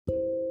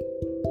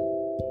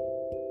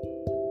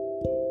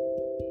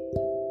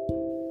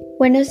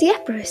Buenos días,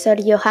 profesor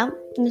Johan.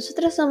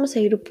 Nosotros somos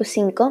el grupo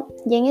 5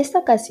 y en esta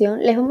ocasión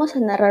les vamos a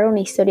narrar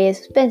una historia de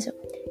suspenso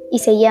y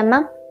se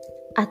llama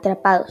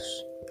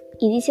Atrapados.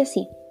 Y dice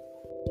así.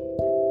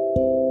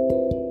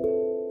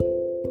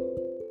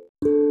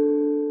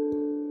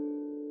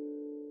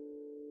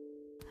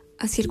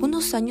 Hace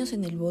algunos años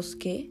en el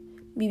bosque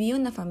vivía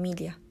una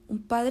familia,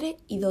 un padre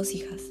y dos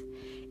hijas.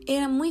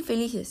 Eran muy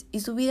felices y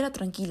su vida era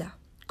tranquila,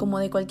 como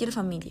de cualquier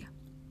familia.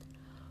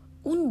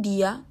 Un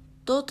día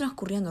todo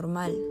transcurría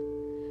normal.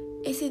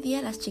 Ese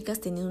día las chicas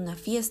tenían una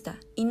fiesta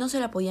y no se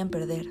la podían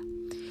perder.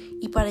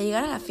 Y para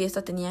llegar a la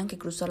fiesta tenían que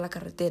cruzar la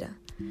carretera.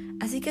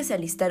 Así que se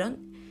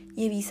alistaron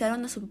y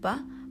avisaron a su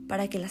papá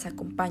para que las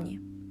acompañe.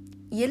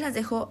 Y él las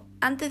dejó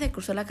antes de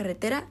cruzar la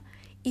carretera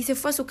y se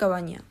fue a su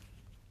cabaña.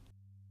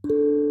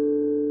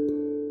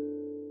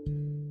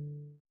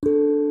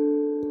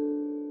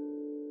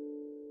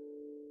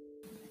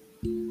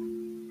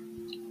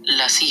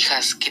 Las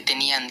hijas, que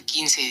tenían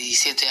 15 y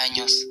 17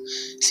 años,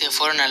 se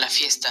fueron a la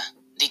fiesta,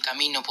 de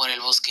camino por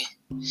el bosque.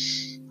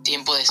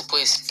 Tiempo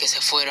después que se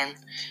fueron,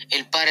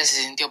 el padre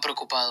se sintió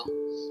preocupado,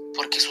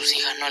 porque sus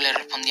hijas no le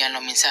respondían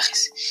los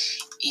mensajes,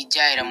 y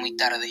ya era muy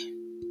tarde.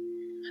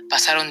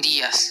 Pasaron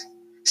días,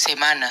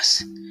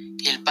 semanas,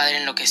 y el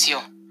padre enloqueció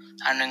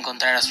al no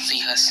encontrar a sus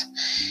hijas,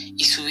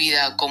 y su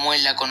vida, como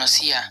él la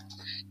conocía,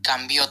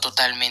 cambió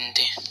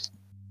totalmente.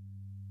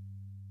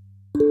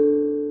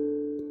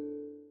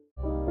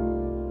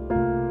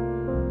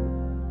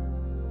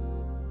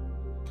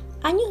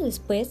 Años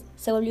después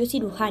se volvió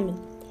cirujano.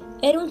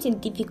 Era un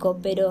científico,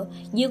 pero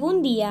llegó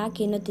un día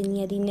que no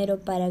tenía dinero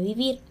para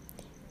vivir.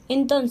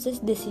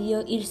 Entonces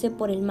decidió irse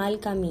por el mal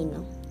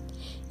camino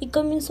y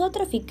comenzó a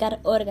traficar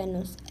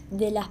órganos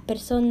de las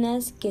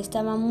personas que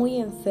estaban muy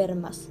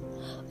enfermas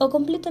o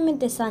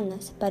completamente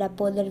sanas para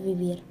poder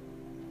vivir.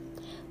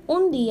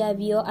 Un día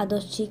vio a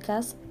dos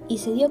chicas y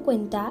se dio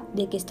cuenta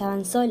de que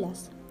estaban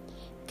solas.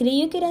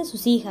 Creyó que eran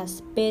sus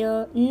hijas,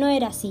 pero no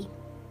era así.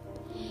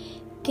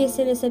 Que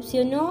se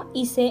decepcionó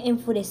y se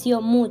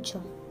enfureció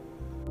mucho.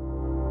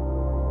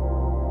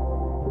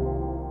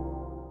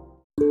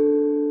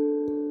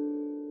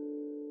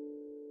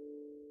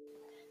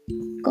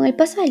 Con el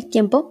paso del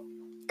tiempo,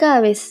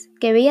 cada vez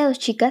que veía a dos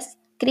chicas,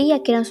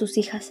 creía que eran sus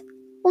hijas.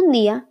 Un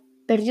día,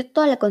 perdió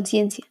toda la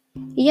conciencia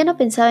y ya no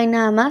pensaba en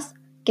nada más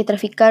que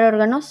traficar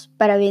órganos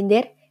para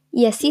vender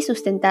y así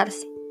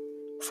sustentarse.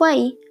 Fue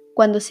ahí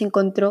cuando se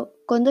encontró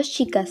con dos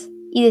chicas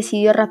y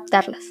decidió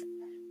raptarlas.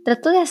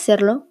 Trató de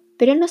hacerlo,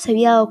 pero él no se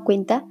había dado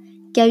cuenta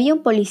que había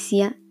un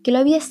policía que lo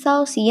había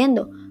estado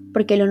siguiendo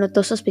porque lo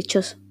notó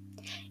sospechoso.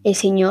 El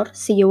señor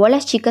se llevó a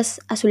las chicas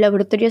a su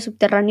laboratorio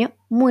subterráneo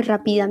muy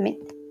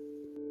rápidamente.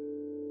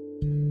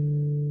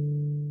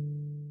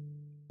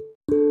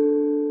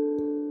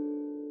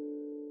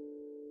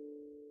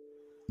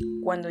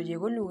 Cuando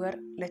llegó al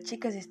lugar, las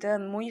chicas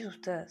estaban muy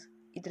asustadas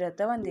y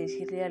trataban de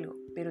decirle algo,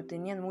 pero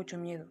tenían mucho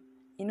miedo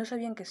y no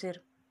sabían qué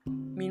hacer.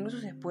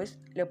 Minutos después,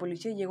 la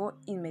policía llegó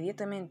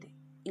inmediatamente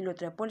y lo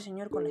atrapó al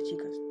señor con las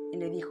chicas y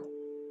le dijo: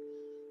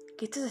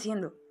 ¿Qué estás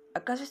haciendo?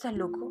 ¿Acaso estás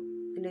loco?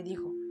 Y le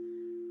dijo: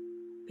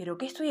 ¿Pero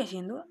qué estoy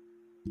haciendo?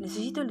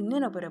 Necesito el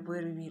dinero para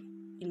poder vivir.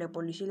 Y la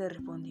policía le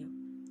respondió: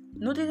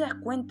 ¿No te das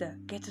cuenta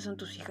que estas son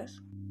tus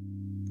hijas?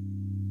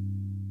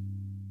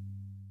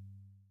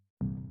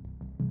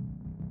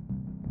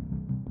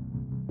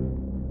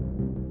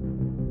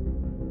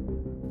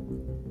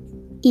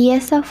 Y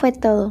eso fue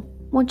todo.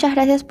 Muchas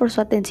gracias por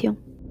su atención.